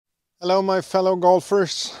Hello my fellow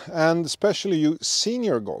golfers, and especially you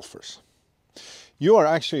senior golfers. You are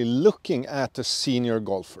actually looking at the senior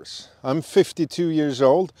golfers. I'm 52 years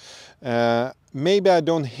old. Maybe I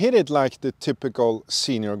don't hit it like the typical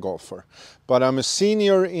senior golfer, but I'm a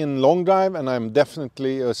senior in long drive and I'm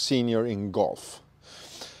definitely a senior in golf.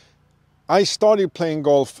 I started playing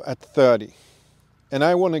golf at 30 and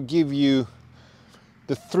I want to give you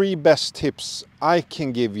the 3 best tips I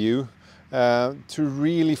can give you to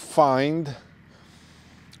really find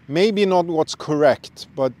maybe not what's correct,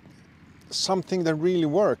 but something that really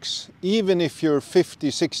works, even if you're 50,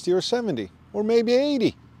 60 or 70, or maybe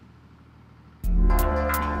 80.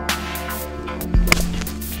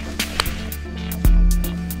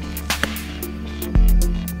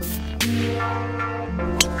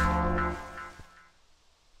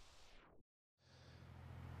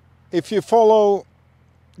 If you follow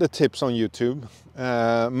the tips on YouTube,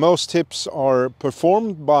 most tips are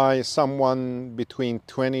performed by someone between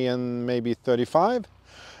 20 and maybe 35.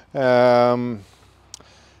 That's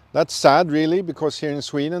sad really, because here in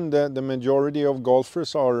Sweden the majority of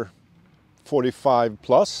golfers are 45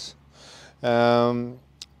 plus.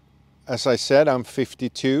 As I said, I'm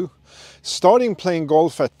 52. Starting playing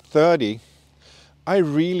golf at 30, I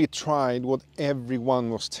really tried what everyone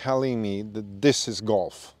was telling me, that this is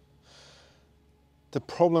golf. The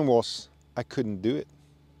problem was I couldn't do it.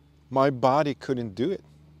 My body couldn't do it.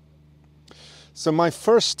 So my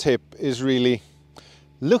first tip is really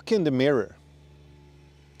look in the mirror.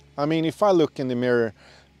 I mean, if I look in the mirror,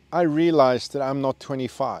 I realized that I'm not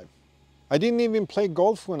 25. I didn't even play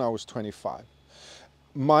golf when I was 25.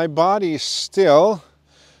 My body is still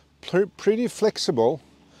pretty flexible,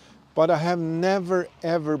 but I have never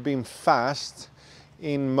ever been fast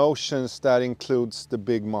in motions that includes the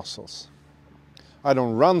big muscles. I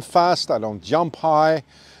don't run fast, I don't jump high.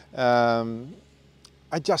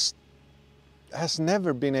 I just has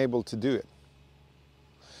never been able to do it.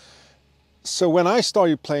 So when I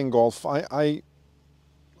started playing golf,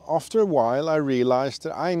 after a while I realized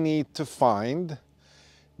that I need to find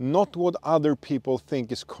not what other people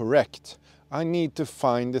think is correct. I need to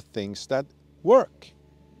find the things that work.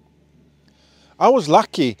 I was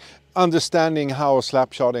lucky understanding how a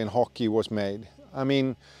slap shot in hockey was made. I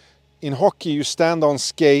mean, in hockey you stand on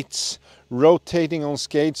skates. Rotating on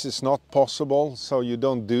skates is not possible, so you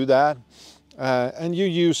don't do that. And you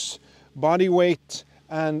use body weight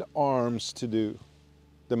and arms to do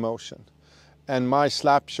the motion. And my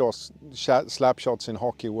slap shots in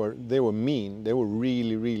hockey were mean. They were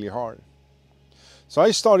really, really hard. So I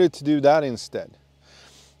started to do that instead.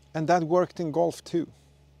 And that worked in golf too.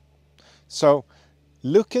 So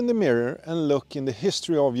look in the mirror and look in the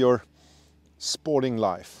history of your sporting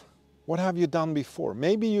life. What have you done before?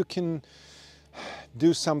 Maybe you can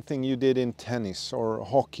do something you did in tennis or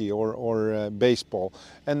hockey or baseball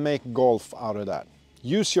and make golf out of that.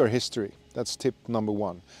 Use your history. That's tip number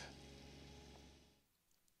 1.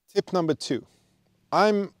 Tip number 2.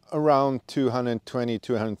 I'm around 220,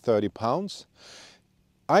 230 pounds.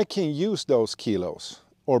 I can use those kilos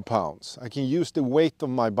or pounds. I can use the weight of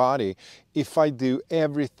my body if I do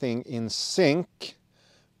everything in sync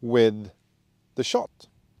with the shot.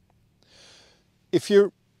 If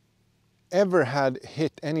you ever had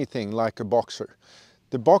hit anything like a boxer,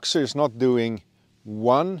 the boxer is not doing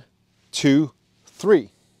 1, 2,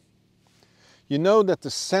 3. You know that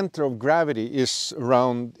the center of gravity is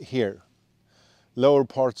around here, lower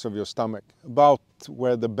parts of your stomach, about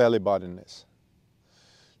where the belly button is.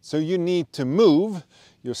 So you need to move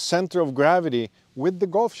your center of gravity with the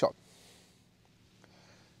golf shot.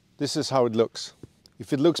 This is how it looks.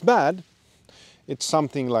 If it looks bad, it's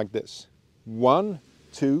something like this. 1,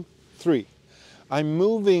 2, 3. I'm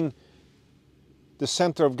moving the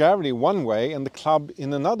center of gravity one way and the club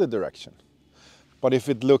in another direction. But if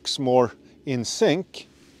it looks more in sync,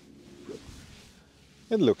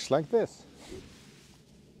 it looks like this.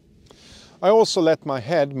 I also let my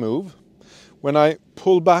head move. When I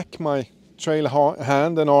pull back my trail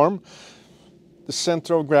hand and arm, the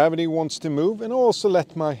center of gravity wants to move, and also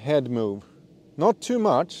let my head move. Not too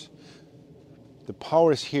much. The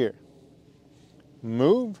power is here.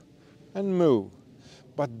 Move and move,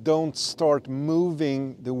 but don't start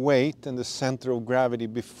moving the weight and the center of gravity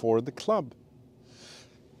before the club.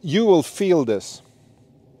 You will feel this.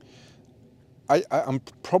 I'm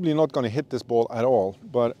probably not going to hit this ball at all,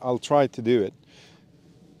 but I'll try to do it.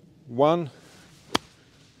 1.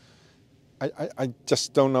 I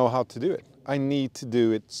just don't know how to do it. I need to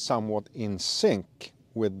do it somewhat in sync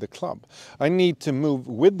with the club. I need to move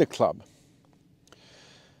with the club.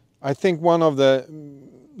 I think one of the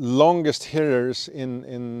longest hitters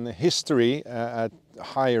in history at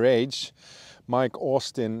higher age, Mike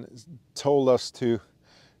Austin, told us to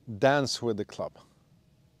dance with the club.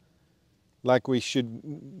 Like we should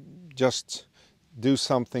just do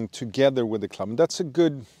something together with the club. And that's a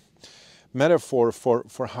good metaphor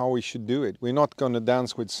for how we should do it. We're not going to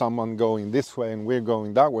dance with someone going this way and we're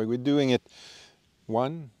going that way. We're doing it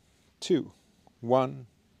 1, 2, 1,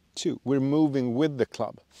 2. We're moving with the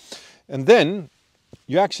club. And then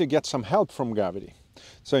you actually get some help from gravity.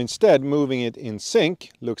 So instead, moving it in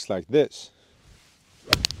sync looks like this.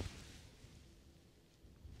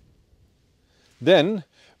 Then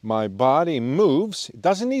my body moves. It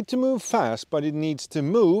doesn't need to move fast, but it needs to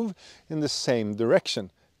move in the same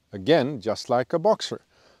direction. Again, just like a boxer.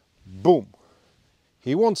 Boom.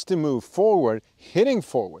 He wants to move forward, hitting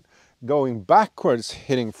forward. Going backwards,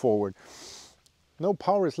 hitting forward. No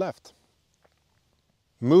power is left.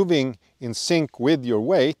 Moving in sync with your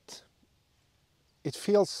weight, it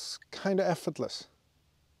feels kind of effortless.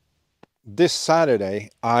 This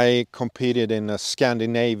Saturday, I competed in a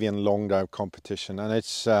Scandinavian long drive competition, and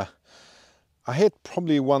it's I hit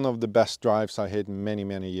probably one of the best drives I hit in many,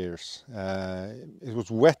 many years. It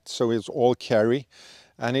was wet, so it was all carry,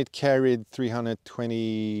 and it carried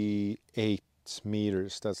 328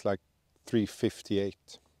 meters. That's like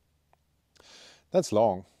 358. That's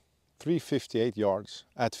long. 358 yards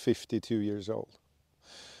at 52 years old.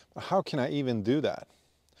 How can I even do that?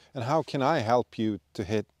 And how can I help you to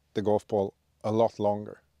hit the golf ball a lot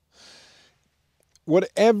longer? What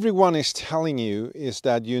everyone is telling you is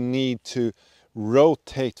that you need to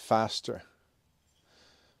rotate faster.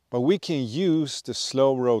 But we can use the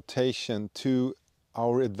slow rotation to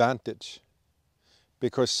our advantage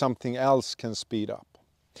because something else can speed up.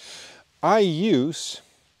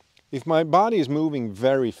 If my body is moving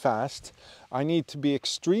very fast, I need to be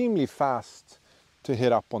extremely fast to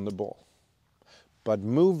hit up on the ball. But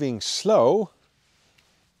moving slow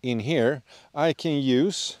in here, I can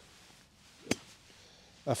use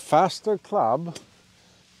a faster club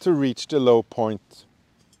to reach the low point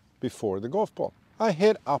before the golf ball. I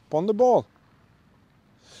hit up on the ball.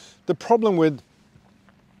 The problem with,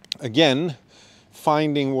 again,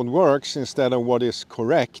 finding what works instead of what is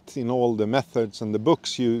correct in all the methods and the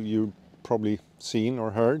books you've probably seen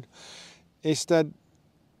or heard, is that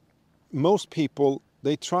most people,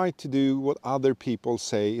 they try to do what other people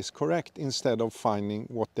say is correct instead of finding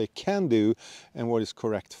what they can do and what is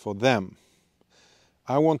correct for them.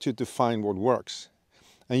 I want you to find what works.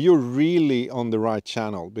 And you're really on the right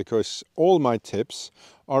channel because all my tips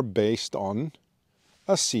are based on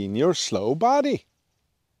a senior slow body.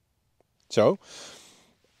 So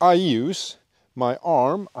I use my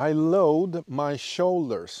arm, I load my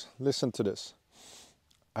shoulders. Listen to this.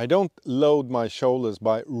 I don't load my shoulders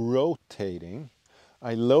by rotating.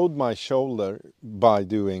 I load my shoulder by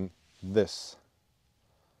doing this.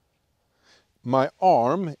 My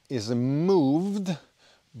arm is moved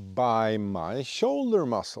by my shoulder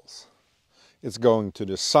muscles. It's going to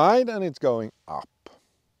the side and it's going up.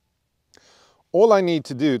 All I need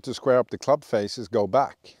to do to square up the club face is go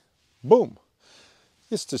back. Boom.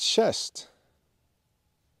 It's the chest.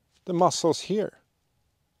 The muscles here.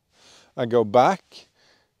 I go back.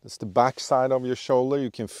 That's the back side of your shoulder. You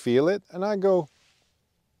can feel it. And I go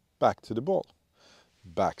back to the ball.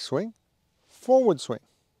 Back swing. Forward swing.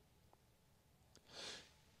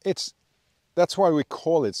 That's why we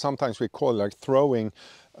call it, sometimes we call it like throwing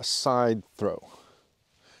a side throw.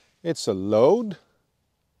 It's a load.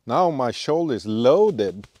 Now my shoulder is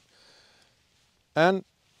loaded. And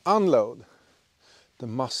unload. The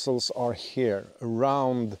muscles are here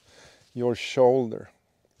around your shoulder.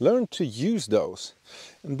 Learn to use those.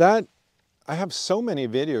 And that, I have so many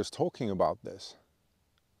videos talking about this.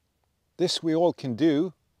 This we all can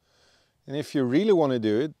do. And if you really want to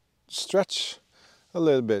do it, stretch a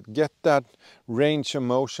little bit. Get that range of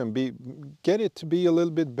motion. Get it to be a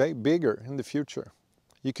little bit bigger in the future.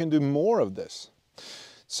 You can do more of this.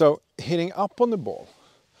 So hitting up on the ball.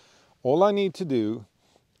 All I need to do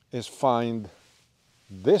is find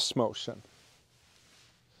this motion.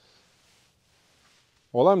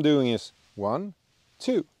 All I'm doing is 1,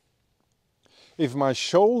 2. If my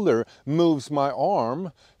shoulder moves my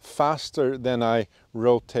arm faster than I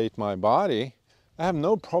rotate my body, I have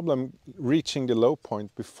no problem reaching the low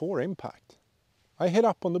point before impact. I hit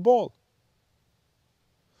up on the ball.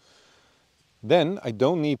 Then I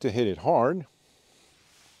don't need to hit it hard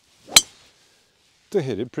to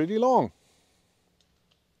hit it pretty long.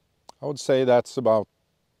 I would say that's about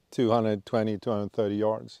 220, 230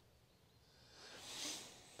 yards.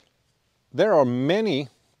 There are many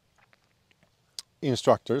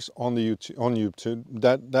instructors on YouTube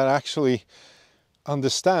that actually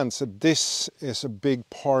understands that this is a big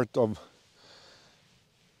part of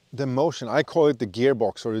the motion. I call it the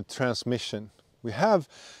gearbox or the transmission. We have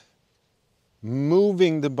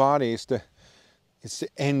moving the body it's the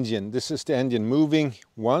engine. This is the engine moving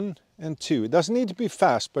 1 and 2. It doesn't need to be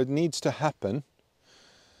fast, but it needs to happen.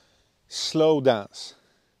 Slow dance.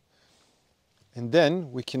 And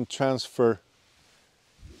then we can transfer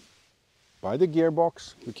by the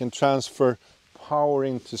gearbox, we can transfer power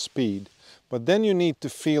into speed. But then you need to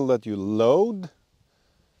feel that you load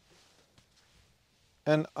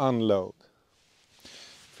and unload.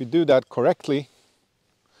 If you do that correctly,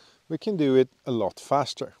 we can do it a lot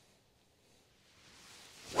faster.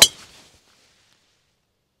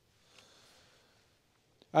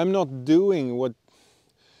 I'm not doing what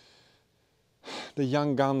the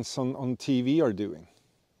young guns on TV are doing,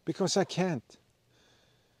 because I can't.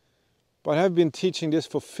 But I've been teaching this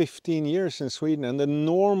for 15 years in Sweden, and the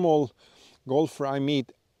normal golfer I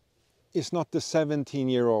meet is not the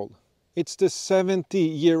 17-year-old. It's the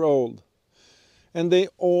 70-year-old. And they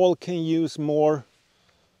all can use more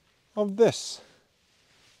of this.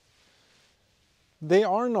 They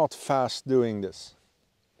are not fast doing this.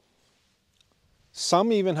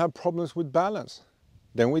 Some even have problems with balance.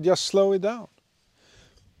 Then we just slow it down.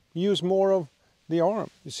 Use more of the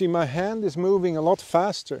arm. You see, my hand is moving a lot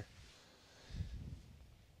faster.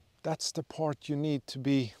 That's the part you need to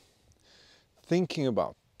be thinking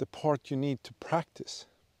about, the part you need to practice.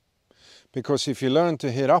 Because if you learn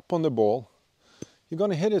to hit up on the ball, you're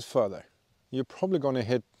going to hit it further. You're probably going to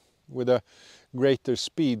hit with a greater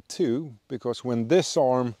speed too, because when this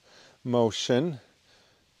arm motion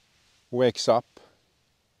wakes up,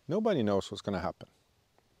 nobody knows what's going to happen.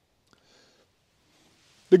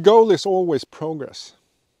 The goal is always progress.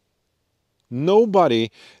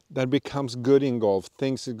 Nobody that becomes good in golf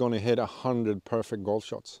thinks it's going to hit 100 perfect golf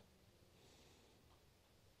shots.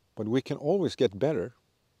 But we can always get better,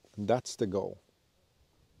 and that's the goal.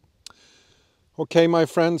 Okay, my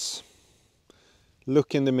friends,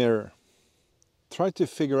 look in the mirror. Try to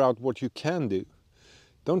figure out what you can do.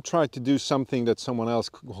 Don't try to do something that someone else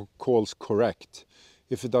calls correct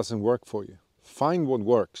if it doesn't work for you. Find what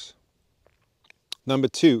works. Number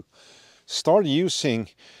 2, start using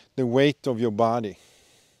the weight of your body.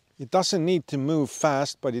 It doesn't need to move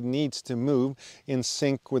fast, but it needs to move in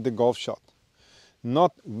sync with the golf shot.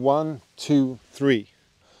 Not 1, 2, 3.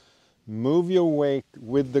 Move your weight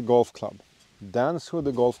with the golf club. Dance with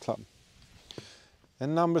the golf club.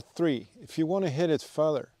 And number 3, if you want to hit it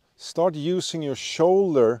further, start using your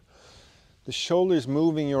shoulder. The shoulder is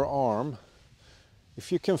moving your arm.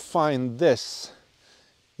 If you can find this,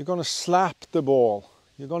 you're going to slap the ball.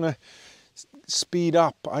 You're going to speed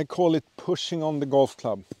up. I call it pushing on the golf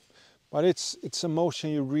club. But it's a motion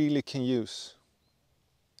you really can use.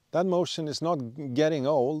 That motion is not getting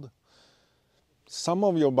old. Some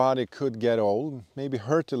of your body could get old, maybe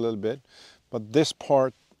hurt a little bit, but this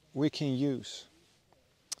part we can use.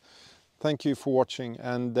 Thank you for watching,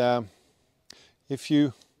 and if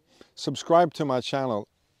you subscribe to my channel,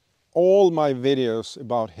 all my videos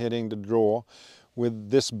about hitting the draw with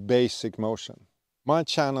this basic motion. My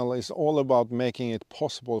channel is all about making it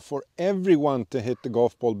possible for everyone to hit the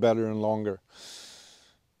golf ball better and longer.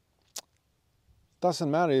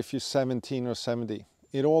 Doesn't matter if you're 17 or 70,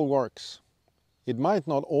 it all works. It might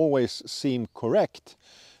not always seem correct,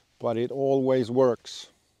 but it always works.